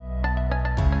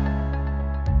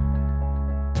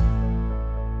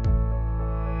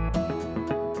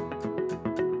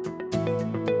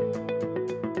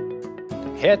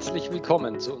Herzlich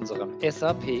willkommen zu unserem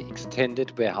SAP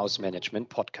Extended Warehouse Management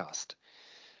Podcast.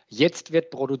 Jetzt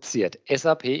wird produziert,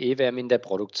 SAP EWM in der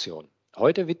Produktion.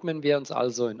 Heute widmen wir uns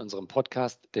also in unserem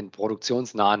Podcast den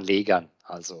produktionsnahen Legern,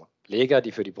 also Leger,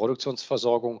 die für die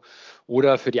Produktionsversorgung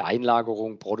oder für die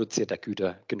Einlagerung produzierter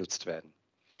Güter genutzt werden.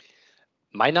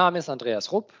 Mein Name ist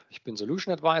Andreas Rupp, ich bin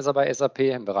Solution Advisor bei SAP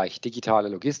im Bereich digitale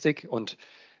Logistik und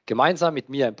gemeinsam mit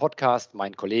mir im Podcast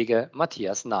mein Kollege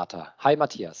Matthias Nater. Hi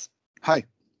Matthias. Hi.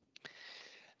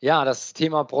 Ja, das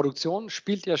Thema Produktion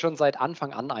spielt ja schon seit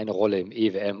Anfang an eine Rolle im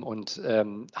EWM und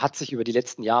hat sich über die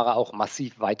letzten Jahre auch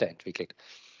massiv weiterentwickelt.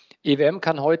 EWM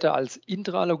kann heute als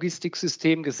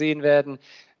Intralogistiksystem gesehen werden,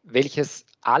 welches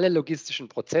alle logistischen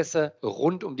Prozesse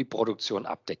rund um die Produktion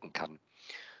abdecken kann.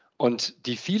 Und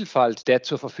die Vielfalt der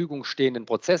zur Verfügung stehenden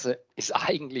Prozesse ist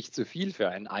eigentlich zu viel für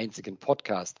einen einzigen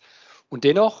Podcast. Und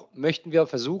dennoch möchten wir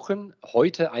versuchen,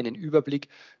 heute einen Überblick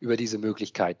über diese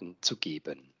Möglichkeiten zu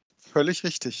geben. Völlig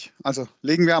richtig. Also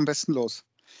legen wir am besten los.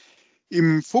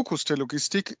 Im Fokus der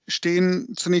Logistik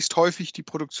stehen zunächst häufig die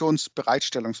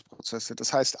Produktionsbereitstellungsprozesse.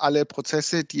 Das heißt, alle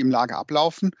Prozesse, die im Lager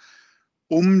ablaufen,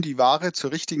 um die Ware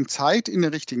zur richtigen Zeit in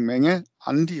der richtigen Menge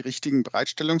an die richtigen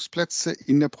Bereitstellungsplätze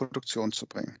in der Produktion zu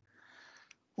bringen.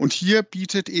 Und hier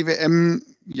bietet EWM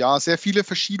ja sehr viele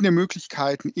verschiedene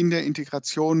Möglichkeiten in der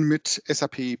Integration mit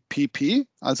SAP PP,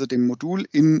 also dem Modul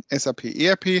in SAP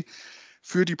ERP,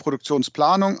 für die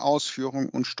Produktionsplanung, Ausführung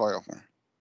und Steuerung.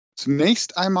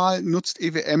 Zunächst einmal nutzt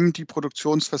EWM die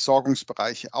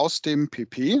Produktionsversorgungsbereiche aus dem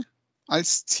PP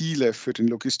als Ziele für den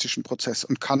logistischen Prozess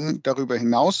und kann darüber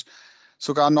hinaus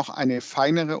sogar noch eine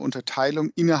feinere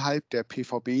Unterteilung innerhalb der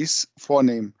PVBs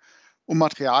vornehmen, um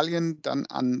Materialien dann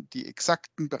an die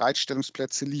exakten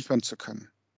Bereitstellungsplätze liefern zu können.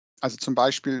 Also zum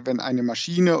Beispiel, wenn eine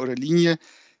Maschine oder Linie,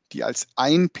 die als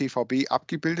ein PVB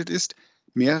abgebildet ist,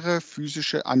 mehrere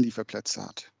physische Anlieferplätze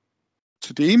hat.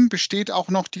 Zudem besteht auch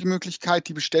noch die Möglichkeit,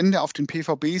 die Bestände auf den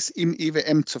PVBs im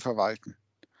EWM zu verwalten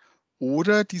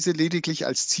oder diese lediglich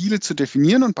als Ziele zu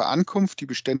definieren und bei Ankunft die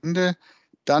Bestände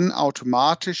dann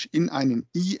automatisch in einen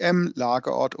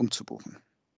IM-Lagerort umzubuchen.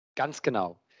 Ganz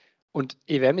genau. Und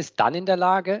EWM ist dann in der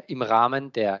Lage, im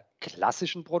Rahmen der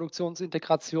klassischen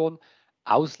Produktionsintegration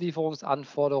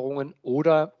Auslieferungsanforderungen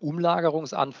oder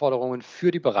Umlagerungsanforderungen für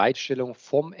die Bereitstellung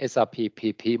vom SAP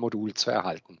PP-Modul zu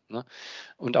erhalten.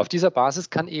 Und auf dieser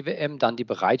Basis kann EWM dann die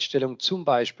Bereitstellung zum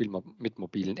Beispiel mit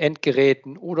mobilen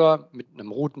Endgeräten oder mit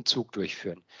einem Routenzug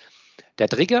durchführen. Der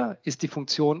Trigger ist die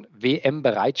Funktion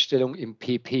WM-Bereitstellung im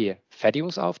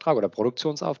PP-Fertigungsauftrag oder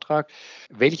Produktionsauftrag,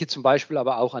 welche zum Beispiel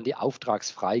aber auch an die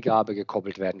Auftragsfreigabe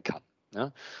gekoppelt werden kann.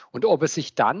 Und ob es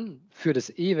sich dann für das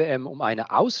EWM um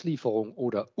eine Auslieferung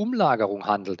oder Umlagerung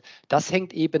handelt, das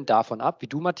hängt eben davon ab, wie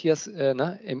du, Matthias,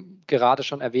 gerade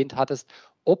schon erwähnt hattest,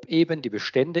 ob eben die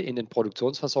Bestände in den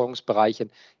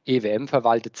Produktionsversorgungsbereichen EWM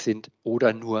verwaltet sind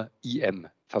oder nur IM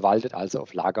verwaltet, also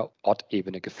auf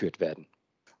Lagerortebene geführt werden.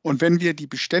 Und wenn wir die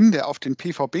Bestände auf den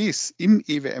PVBs im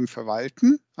EWM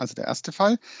verwalten, also der erste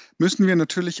Fall, müssen wir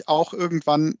natürlich auch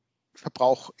irgendwann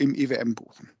Verbrauch im EWM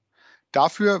buchen.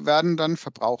 Dafür werden dann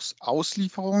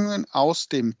Verbrauchsauslieferungen aus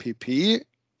dem PP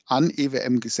an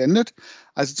EWM gesendet,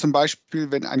 also zum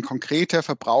Beispiel, wenn ein konkreter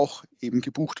Verbrauch eben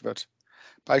gebucht wird,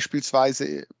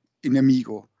 beispielsweise in der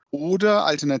MIGO oder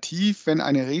alternativ, wenn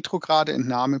eine retrograde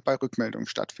Entnahme bei Rückmeldung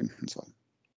stattfinden soll.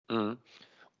 Mhm.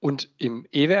 Und im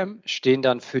EWM stehen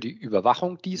dann für die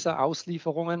Überwachung dieser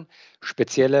Auslieferungen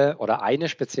eine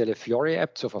spezielle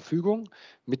Fiori-App zur Verfügung,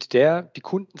 mit der die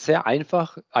Kunden sehr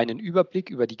einfach einen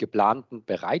Überblick über die geplanten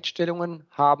Bereitstellungen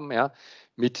haben,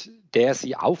 mit der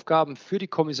sie Aufgaben für die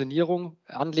Kommissionierung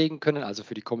anlegen können, also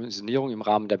für die Kommissionierung im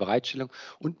Rahmen der Bereitstellung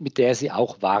und mit der sie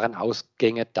auch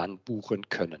Warenausgänge dann buchen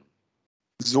können.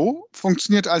 So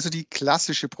funktioniert also die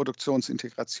klassische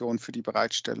Produktionsintegration für die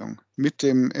Bereitstellung mit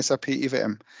dem SAP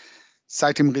EWM.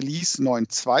 Seit dem Release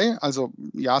 9.2, also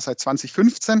seit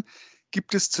 2015,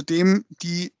 gibt es zudem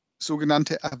die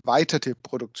sogenannte erweiterte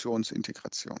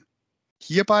Produktionsintegration.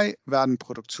 Hierbei werden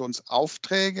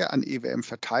Produktionsaufträge an EWM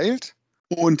verteilt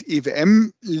und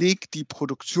EWM legt die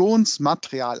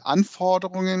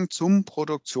Produktionsmaterialanforderungen zum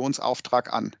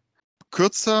Produktionsauftrag an.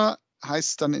 Kürzer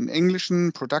heißt dann im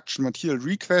Englischen Production Material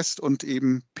Request und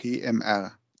eben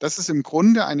PMR. Das ist im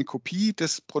Grunde eine Kopie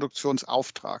des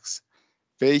Produktionsauftrags,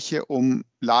 welche um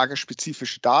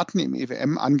lagerspezifische Daten im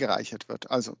EWM angereichert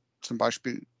wird, also zum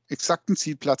Beispiel exakten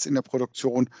Zielplatz in der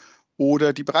Produktion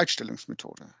oder die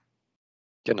Bereitstellungsmethode.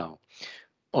 Genau.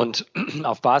 Und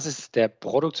auf Basis der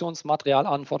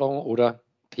Produktionsmaterialanforderungen oder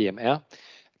PMR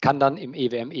kann dann im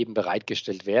EWM eben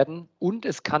bereitgestellt werden und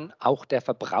es kann auch der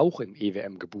Verbrauch im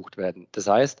EWM gebucht werden. Das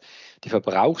heißt, die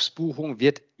Verbrauchsbuchung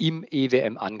wird im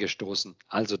EWM angestoßen,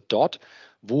 also dort,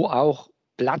 wo auch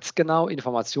platzgenau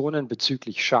Informationen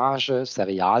bezüglich Charge,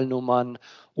 Serialnummern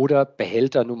oder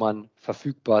Behälternummern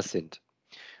verfügbar sind.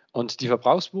 Und die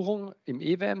Verbrauchsbuchung im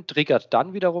EWM triggert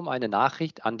dann wiederum eine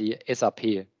Nachricht an die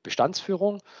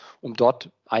SAP-Bestandsführung, um dort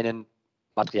einen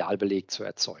Materialbeleg zu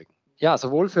erzeugen. Ja,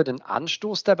 sowohl für den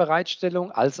Anstoß der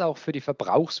Bereitstellung als auch für die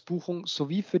Verbrauchsbuchung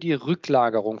sowie für die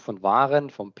Rücklagerung von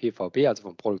Waren vom PVB, also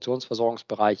vom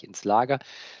Produktionsversorgungsbereich ins Lager,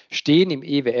 stehen im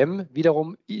EWM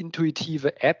wiederum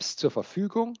intuitive Apps zur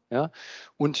Verfügung. Ja,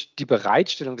 und die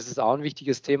Bereitstellung, das ist auch ein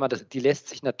wichtiges Thema, die lässt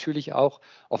sich natürlich auch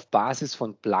auf Basis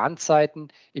von Planzeiten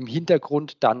im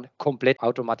Hintergrund dann komplett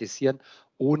automatisieren,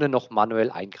 ohne noch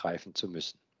manuell eingreifen zu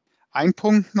müssen. Ein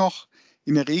Punkt noch.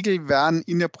 In der Regel werden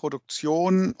in der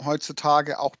Produktion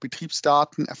heutzutage auch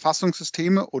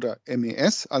Betriebsdatenerfassungssysteme oder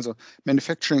MES, also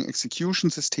Manufacturing Execution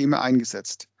Systeme,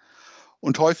 eingesetzt.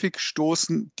 Und häufig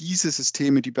stoßen diese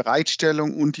Systeme die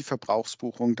Bereitstellung und die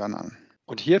Verbrauchsbuchung dann an.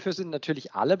 Und hierfür sind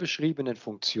natürlich alle beschriebenen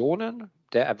Funktionen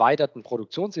der erweiterten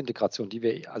Produktionsintegration, die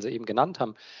wir also eben genannt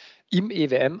haben, im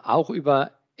EWM auch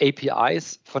über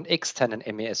APIs von externen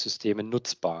MES-Systemen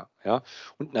nutzbar. Ja.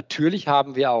 Und natürlich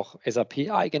haben wir auch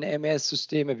SAP-eigene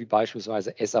MES-Systeme, wie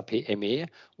beispielsweise SAP ME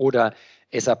oder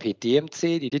SAP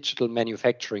DMC, die Digital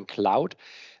Manufacturing Cloud.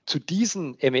 Zu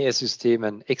diesen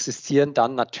MES-Systemen existieren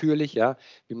dann natürlich, ja,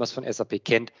 wie man es von SAP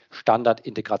kennt,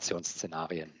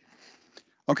 Standard-Integrationsszenarien.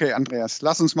 Okay, Andreas,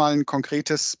 lass uns mal ein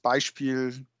konkretes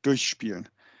Beispiel durchspielen.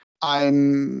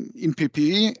 In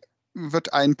PP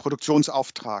wird ein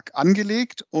Produktionsauftrag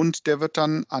angelegt und der wird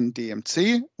dann an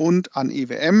DMC und an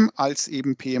EWM als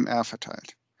eben PMR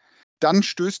verteilt. Dann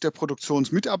stößt der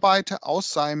Produktionsmitarbeiter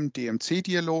aus seinem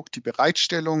DMC-Dialog die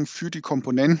Bereitstellung für die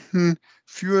Komponenten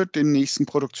für den nächsten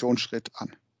Produktionsschritt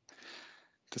an.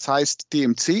 Das heißt,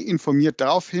 DMC informiert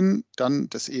daraufhin dann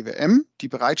das EWM, die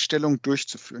Bereitstellung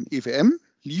durchzuführen. EWM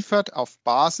liefert auf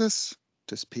Basis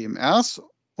des PMRs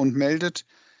und meldet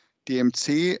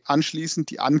DMC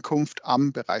anschließend die Ankunft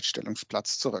am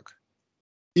Bereitstellungsplatz zurück.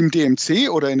 Im DMC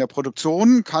oder in der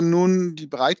Produktion kann nun die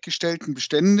bereitgestellten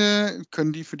Bestände,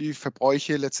 können die für die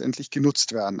Verbräuche letztendlich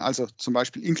genutzt werden, also zum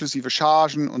Beispiel inklusive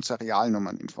Chargen und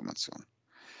Serialnummerninformationen.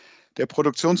 Der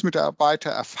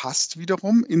Produktionsmitarbeiter erfasst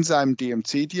wiederum in seinem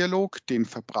DMC-Dialog den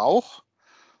Verbrauch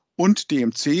und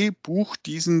DMC bucht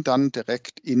diesen dann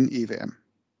direkt in EWM.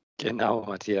 Genau,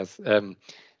 Matthias.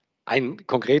 Ein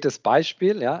konkretes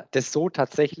Beispiel, ja, das so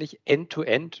tatsächlich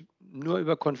end-to-end nur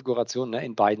über Konfiguration, ne,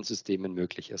 in beiden Systemen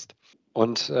möglich ist.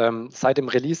 Und seit dem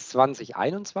Release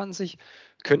 2021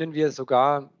 können wir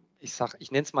sogar, ich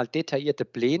nenne es mal detaillierte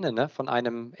Pläne, ne, von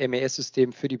einem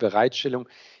MES-System für die Bereitstellung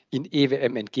in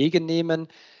EWM entgegennehmen.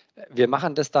 Wir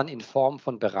machen das dann in Form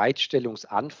von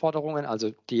Bereitstellungsanforderungen,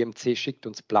 also DMC schickt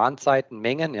uns Planzeiten,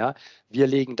 Mengen, ja. Wir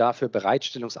legen dafür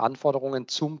Bereitstellungsanforderungen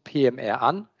zum PMR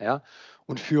an, ja,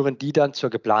 und führen die dann zur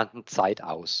geplanten Zeit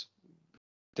aus.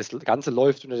 Das Ganze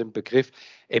läuft unter dem Begriff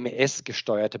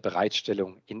MES-gesteuerte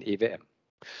Bereitstellung in EWM.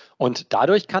 Und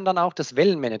dadurch kann dann auch das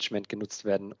Wellenmanagement genutzt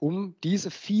werden, um diese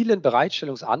vielen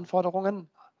Bereitstellungsanforderungen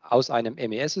aus einem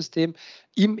MES-System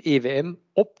im EWM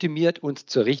optimiert und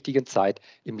zur richtigen Zeit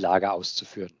im Lager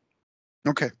auszuführen.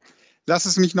 Okay, lass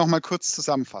es mich noch mal kurz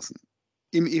zusammenfassen.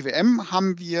 Im EWM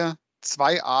haben wir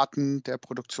zwei Arten der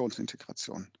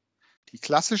Produktionsintegration. Die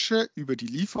klassische über die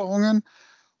Lieferungen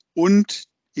und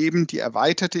eben die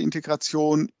erweiterte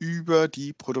Integration über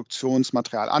die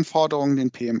Produktionsmaterialanforderungen,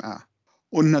 den PMR.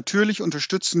 Und natürlich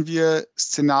unterstützen wir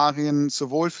Szenarien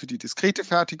sowohl für die diskrete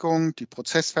Fertigung, die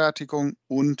Prozessfertigung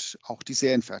und auch die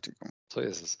Serienfertigung. So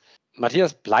ist es.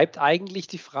 Matthias, bleibt eigentlich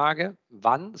die Frage,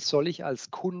 wann soll ich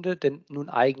als Kunde denn nun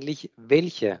eigentlich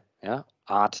welche, ja,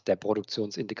 Art der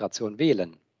Produktionsintegration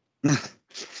wählen?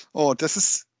 Oh,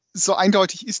 so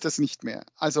eindeutig ist das nicht mehr.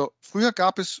 Also früher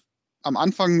gab es am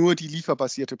Anfang nur die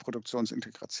lieferbasierte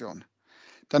Produktionsintegration.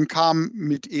 Dann kam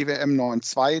mit EWM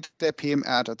 9.2 der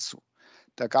PMR dazu.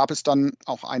 Da gab es dann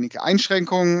auch einige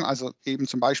Einschränkungen, also eben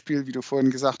zum Beispiel, wie du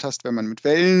vorhin gesagt hast, wenn man mit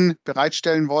Wellen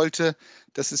bereitstellen wollte,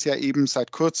 das ist ja eben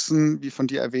seit kurzem, wie von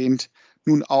dir erwähnt,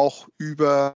 nun auch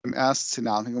über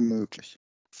PMR-Szenario möglich.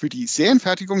 Für die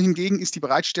Serienfertigung hingegen ist die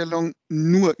Bereitstellung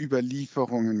nur über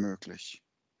Lieferungen möglich.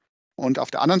 Und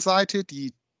auf der anderen Seite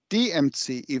die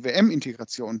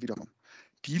DMC-EWM-Integration wiederum,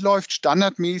 die läuft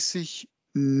standardmäßig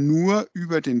nur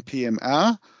über den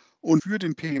PMR. Und für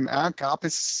den PMR gab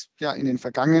es ja in den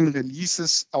vergangenen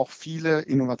Releases auch viele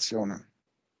Innovationen.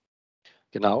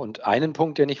 Genau, und einen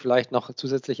Punkt, den ich vielleicht noch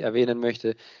zusätzlich erwähnen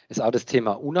möchte, ist auch das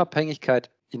Thema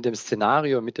Unabhängigkeit in dem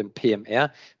Szenario mit dem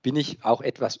PMR bin ich auch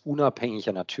etwas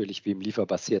unabhängiger natürlich wie im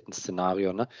lieferbasierten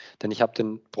Szenario. Ne? Denn ich habe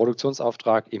den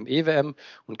Produktionsauftrag im EWM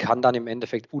und kann dann im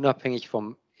Endeffekt unabhängig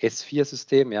vom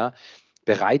S4-System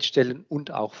bereitstellen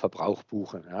und auch Verbrauch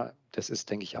buchen. Ja? Das ist,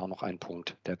 denke ich, auch noch ein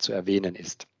Punkt, der zu erwähnen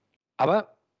ist.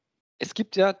 Aber es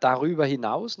gibt ja darüber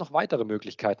hinaus noch weitere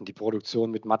Möglichkeiten, die Produktion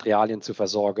mit Materialien zu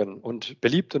versorgen. Und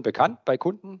beliebt und bekannt bei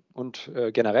Kunden und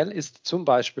generell ist zum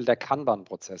Beispiel der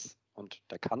Kanban-Prozess. Und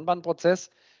der Kanban-Prozess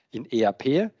in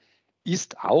ERP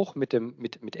ist auch mit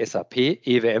SAP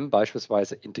EWM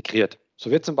beispielsweise integriert. So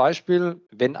wird zum Beispiel,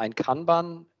 wenn ein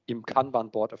Kanban im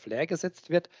Kanban Board of Layer gesetzt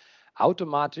wird,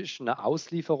 automatisch eine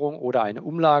Auslieferung oder eine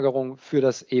Umlagerung für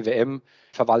das EWM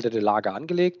verwaltete Lager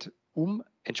angelegt, um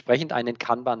entsprechend einen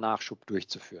Kanban-Nachschub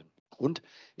durchzuführen. Und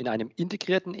in einem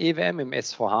integrierten EWM im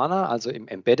S4HANA, also im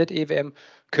Embedded EWM,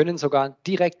 können sogar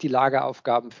direkt die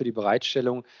Lageraufgaben für die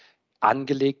Bereitstellung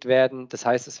angelegt werden. Das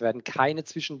heißt, es werden keine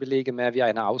Zwischenbelege mehr wie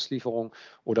eine Auslieferung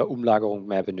oder Umlagerung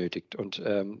mehr benötigt. Und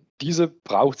diese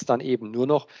braucht es dann eben nur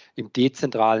noch im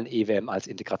dezentralen EWM als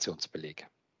Integrationsbeleg.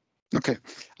 Okay.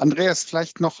 Andreas,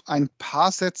 vielleicht noch ein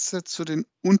paar Sätze zu den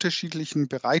unterschiedlichen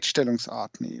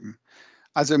Bereitstellungsarten eben.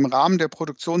 Also im Rahmen der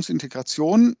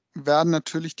Produktionsintegration werden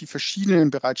natürlich die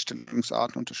verschiedenen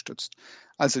Bereitstellungsarten unterstützt.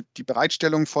 Also die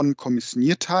Bereitstellung von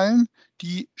Kommissionierteilen,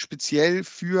 die speziell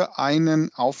für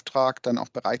einen Auftrag dann auch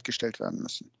bereitgestellt werden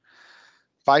müssen.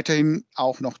 Weiterhin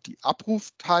auch noch die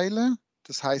Abrufteile,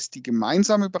 das heißt die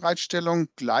gemeinsame Bereitstellung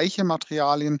gleicher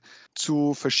Materialien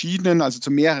zu verschiedenen, also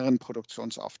zu mehreren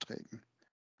Produktionsaufträgen.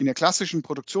 In der klassischen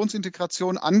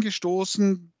Produktionsintegration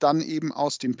angestoßen, dann eben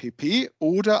aus dem PP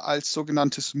oder als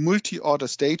sogenanntes Multi-Order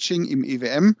Staging im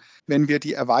EWM, wenn wir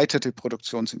die erweiterte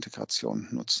Produktionsintegration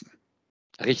nutzen.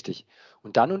 Richtig.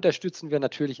 Und dann unterstützen wir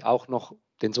natürlich auch noch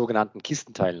den sogenannten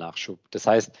Kistenteilnachschub. Das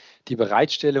heißt, die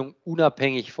Bereitstellung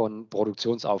unabhängig von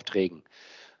Produktionsaufträgen.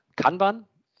 Kanban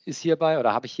ist hierbei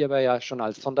oder habe ich hierbei ja schon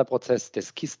als Sonderprozess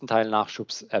des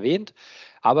Kistenteilnachschubs erwähnt.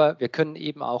 Aber wir können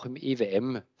eben auch im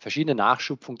EWM verschiedene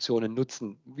Nachschubfunktionen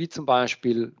nutzen, wie zum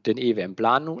Beispiel den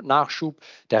EWM-Plan-Nachschub,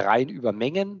 der rein über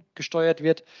Mengen gesteuert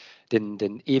wird,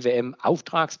 den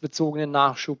EWM-auftragsbezogenen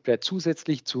Nachschub, der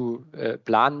zusätzlich zu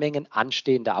Planmengen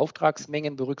anstehende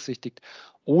Auftragsmengen berücksichtigt.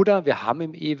 Oder wir haben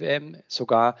im EWM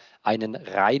sogar einen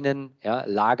reinen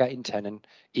lagerinternen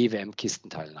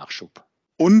EWM-Kistenteilnachschub.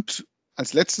 Und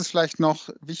als letztes vielleicht noch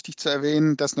wichtig zu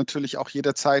erwähnen, dass natürlich auch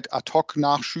jederzeit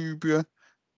Ad-Hoc-Nachschübe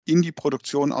in die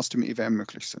Produktion aus dem EWM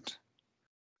möglich sind.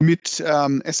 Mit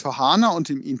S4HANA und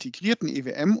dem integrierten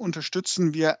EWM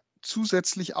unterstützen wir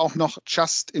zusätzlich auch noch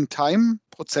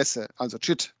Just-in-Time-Prozesse, also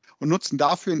JIT, und nutzen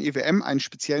dafür in EWM einen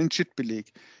speziellen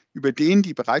JIT-Beleg, über den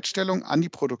die Bereitstellung an die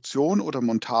Produktion oder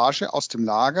Montage aus dem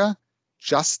Lager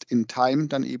Just-in-Time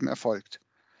dann eben erfolgt.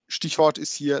 Stichwort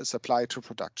ist hier Supply to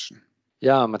Production.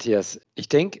 Ja, Matthias, ich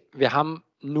denke, wir haben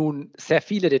nun sehr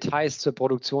viele Details zur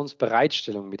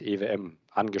Produktionsbereitstellung mit EWM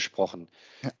angesprochen.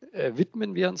 Ja.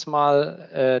 Widmen wir uns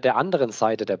mal der anderen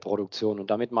Seite der Produktion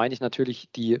und damit meine ich natürlich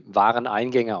die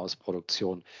Wareneingänge aus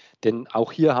Produktion. Denn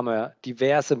auch hier haben wir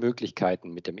diverse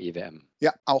Möglichkeiten mit dem EWM.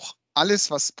 Ja, auch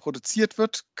alles, was produziert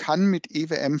wird, kann mit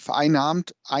EWM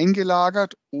vereinnahmt,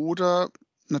 eingelagert oder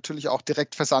natürlich auch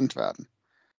direkt versandt werden.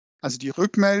 Also die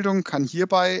Rückmeldung kann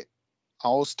hierbei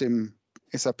aus dem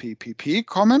SAP PP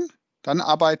kommen. Dann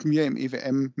arbeiten wir im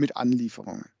EWM mit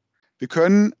Anlieferungen. Wir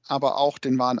können aber auch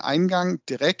den Wareneingang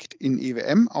direkt in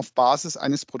EWM auf Basis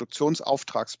eines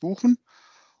Produktionsauftrags buchen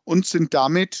und sind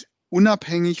damit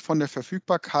unabhängig von der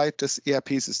Verfügbarkeit des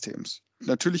ERP-Systems.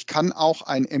 Natürlich kann auch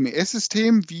ein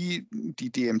MES-System wie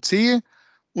die DMC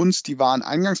uns die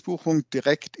Wareneingangsbuchung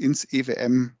direkt ins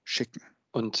EWM schicken.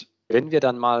 Und wenn wir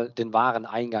dann mal den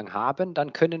Wareneingang haben,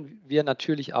 dann können wir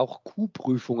natürlich auch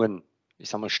Q-Prüfungen,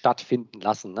 stattfinden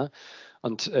lassen. Ne?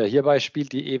 Und hierbei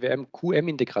spielt die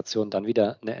EWM-QM-Integration dann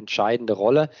wieder eine entscheidende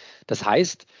Rolle. Das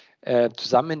heißt,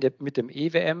 zusammen mit dem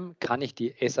EWM kann ich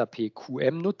die SAP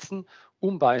QM nutzen,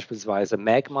 um beispielsweise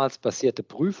Merkmalsbasierte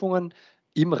Prüfungen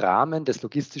im Rahmen des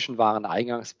logistischen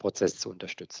Wareneingangsprozesses zu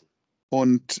unterstützen.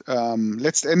 Und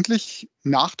letztendlich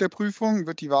nach der Prüfung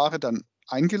wird die Ware dann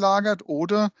eingelagert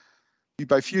oder, wie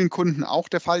bei vielen Kunden auch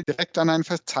der Fall, direkt an ein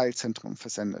Verteilzentrum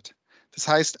versendet. Das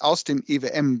heißt, aus dem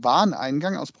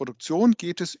EWM-Wareneingang aus Produktion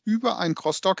geht es über ein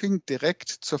Cross-Docking direkt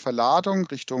zur Verladung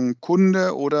Richtung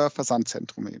Kunde oder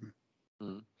Versandzentrum eben.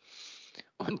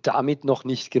 Und damit noch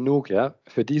nicht genug. Ja.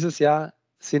 Für dieses Jahr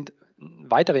sind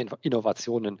weitere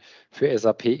Innovationen für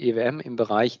SAP EWM im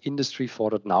Bereich Industry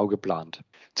 4.0 geplant.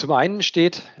 Zum einen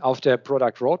steht auf der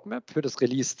Product Roadmap für das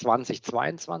Release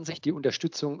 2022 die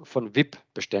Unterstützung von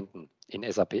WIP-Beständen in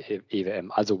SAP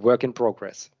EWM, also Work in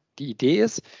Progress. Die Idee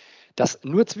ist, dass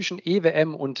nur zwischen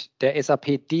EWM und der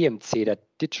SAP DMC, der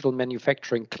Digital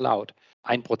Manufacturing Cloud,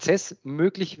 ein Prozess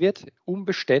möglich wird, um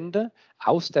Bestände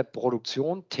aus der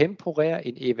Produktion temporär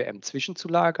in EWM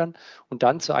zwischenzulagern und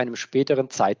dann zu einem späteren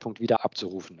Zeitpunkt wieder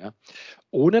abzurufen, ja,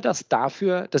 ohne dass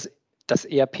dafür das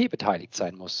ERP beteiligt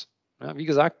sein muss. Ja, wie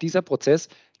gesagt, dieser Prozess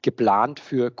geplant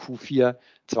für Q4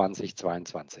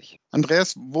 2022.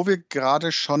 Andreas, wo wir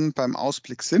gerade schon beim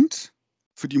Ausblick sind,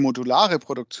 für die modulare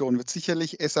Produktion wird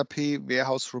sicherlich SAP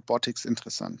Warehouse Robotics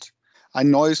interessant. Ein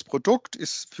neues Produkt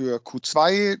ist für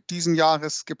Q2 diesen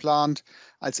Jahres geplant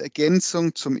als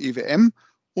Ergänzung zum EWM,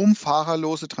 um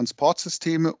fahrerlose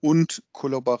Transportsysteme und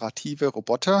kollaborative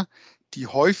Roboter, die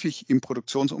häufig im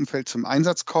Produktionsumfeld zum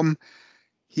Einsatz kommen,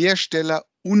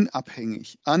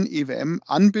 herstellerunabhängig an EWM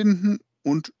anbinden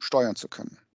und steuern zu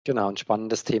können. Genau, ein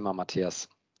spannendes Thema, Matthias.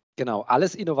 Genau,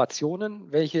 alles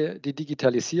Innovationen, welche die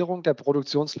Digitalisierung der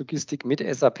Produktionslogistik mit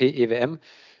SAP EWM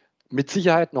mit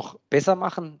Sicherheit noch besser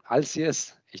machen, als sie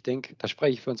es, ich denke, da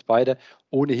spreche ich für uns beide,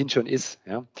 ohnehin schon ist.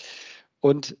 Ja.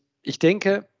 Und ich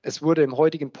denke, es wurde im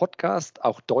heutigen Podcast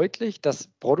auch deutlich, dass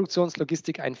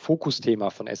Produktionslogistik ein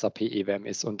Fokusthema von SAP EWM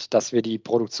ist und dass wir die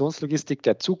Produktionslogistik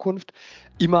der Zukunft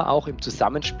immer auch im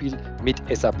Zusammenspiel mit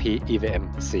SAP EWM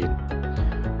sehen.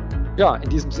 Ja, in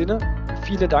diesem Sinne,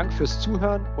 vielen Dank fürs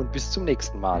Zuhören und bis zum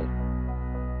nächsten Mal.